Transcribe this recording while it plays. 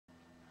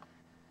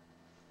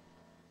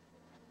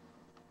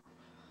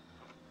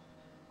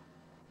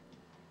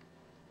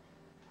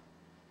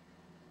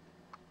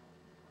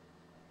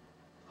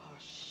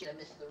I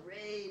missed the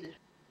raid.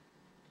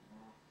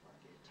 Oh, fuck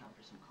it. Time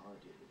for some Call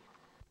of Duty.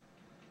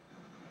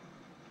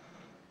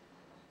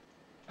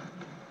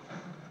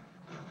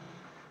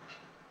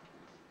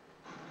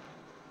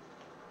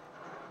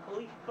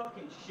 Holy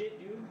fucking shit,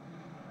 dude.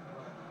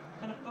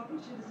 What kind of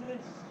fucking shit is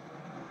this?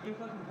 You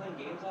fucking playing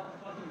games all the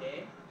fucking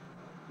day?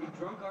 You're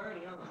drunk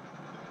already, huh?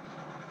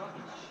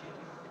 Fucking shit.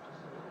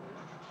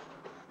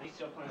 Are you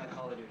still playing that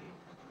Call of Duty?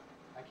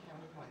 I can't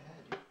move my head,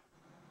 dude.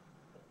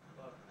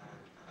 Fuck, man.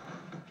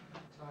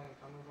 It's fine.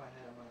 If I move my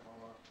head, I'm gonna fall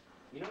off.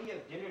 You know you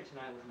have dinner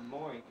tonight with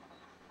Maury.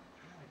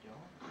 No, I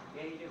don't.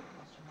 Yeah, you do.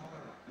 That's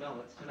tomorrow.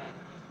 No, it's tonight.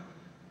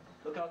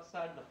 Look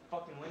outside the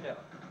fucking window.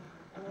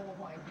 Oh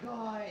my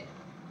god.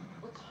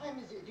 What time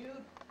is it,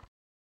 dude?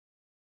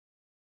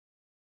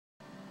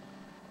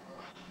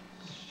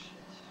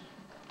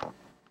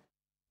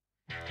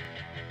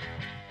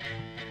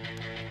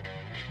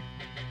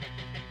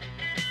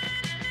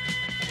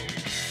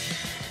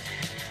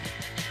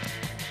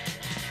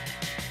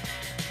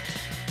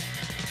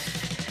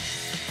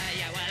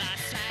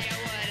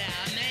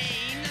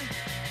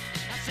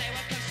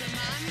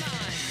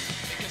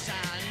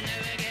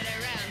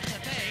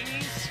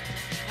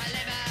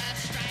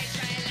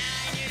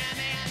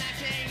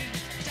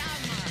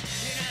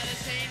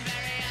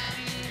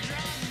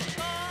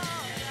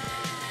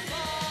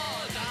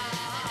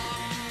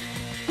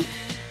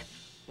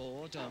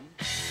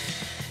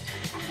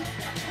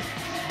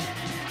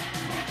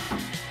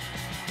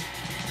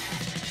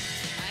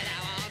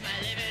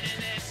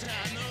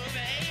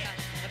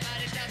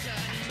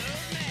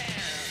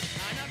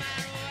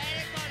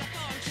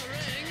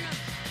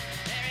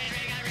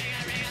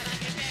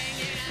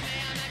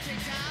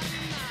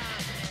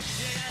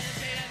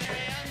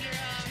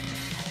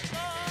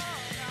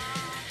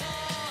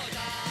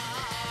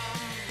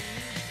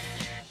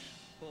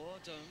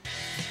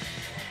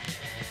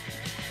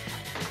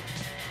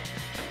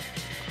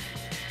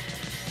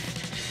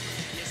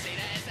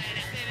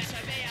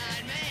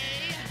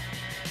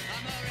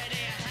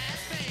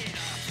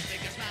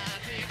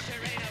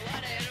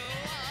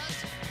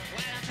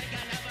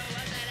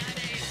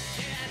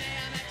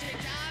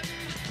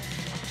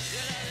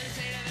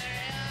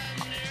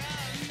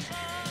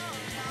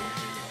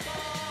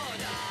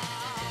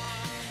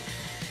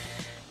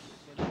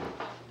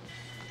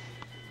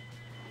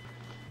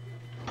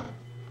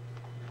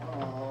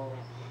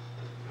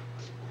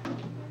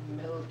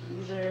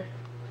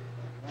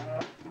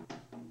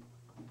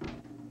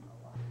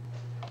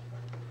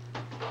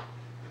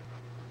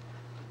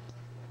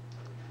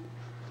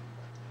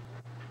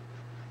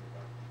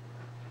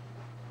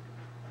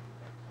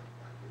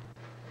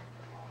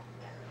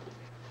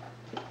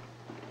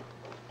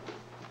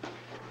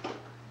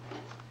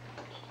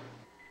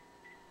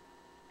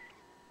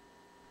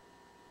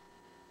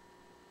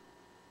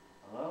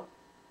 Hello?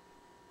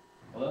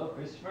 Hello,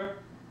 Christopher?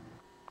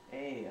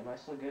 Hey, am I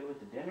still good with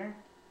the dinner?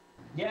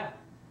 Yeah.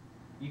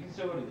 You can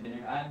still go to the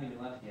dinner. I haven't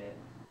even left yet.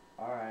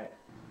 Alright.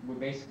 We're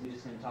basically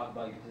just going to talk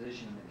about your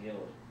position in the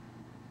guild.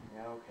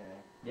 Yeah, okay.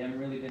 You haven't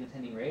really been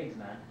attending raids,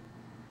 man.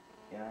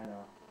 Yeah, I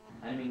know.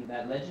 I mean,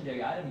 that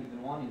legendary item you've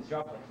been wanting is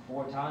dropped like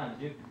 4 times,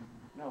 dude.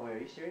 No way, are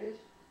you serious?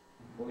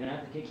 We're gonna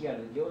have to kick you out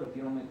of the guild if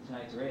you don't make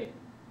tonight's raid.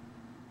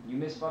 You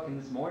missed fucking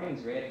this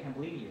morning's raid, I can't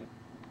believe you.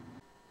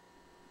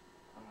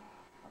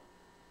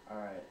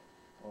 Alright.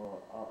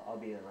 Well, I'll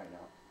be there right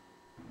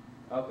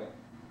now. Okay.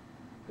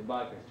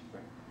 Goodbye,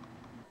 Christopher.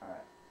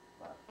 Alright.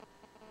 Bye.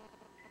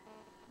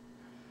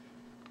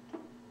 I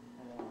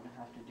don't want to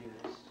have to do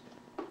this.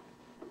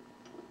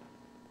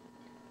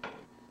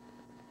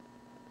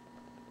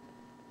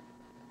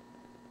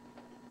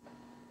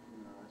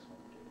 No, this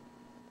won't do.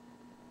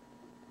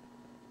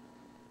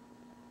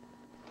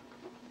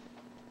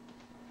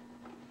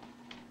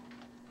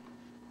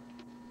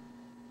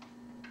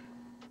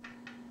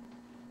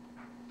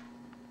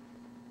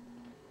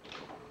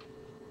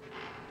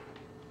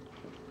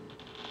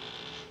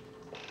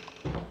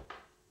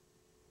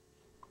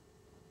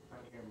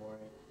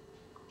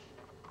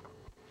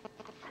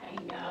 I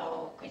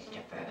know,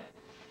 Christopher,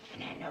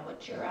 and I know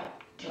what you're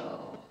up to.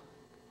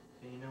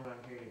 And you know what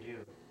I'm here to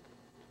do.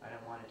 I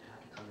don't want it to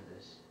have to come to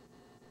this,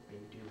 but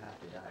you do have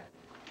to die.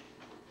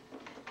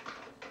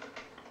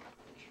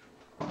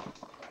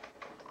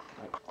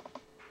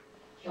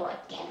 Your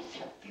attempts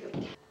are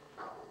futile.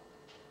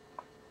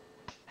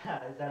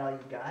 Is that all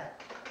you got?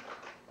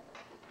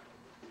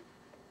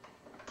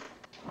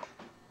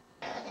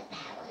 The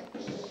power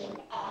beam.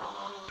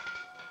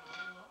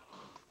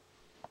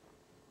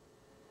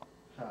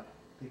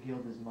 The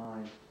guild is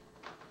mine.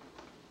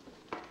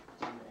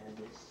 I'm gonna end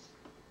this.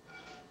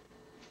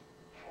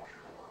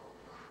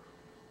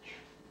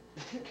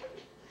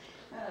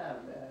 Ah,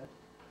 man.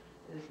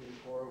 This is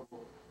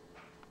horrible.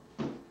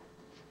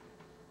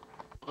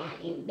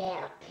 I'm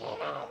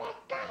melting all the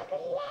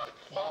godly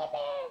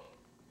lightsaber.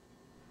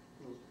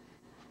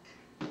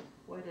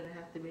 Why did I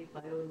have to make my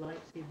own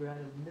lightsaber out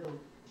of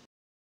milk?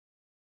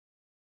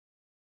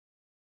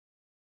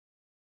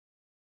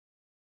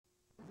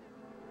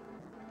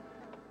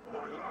 My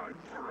line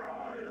for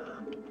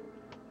iron.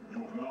 You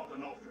have not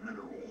enough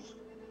minerals.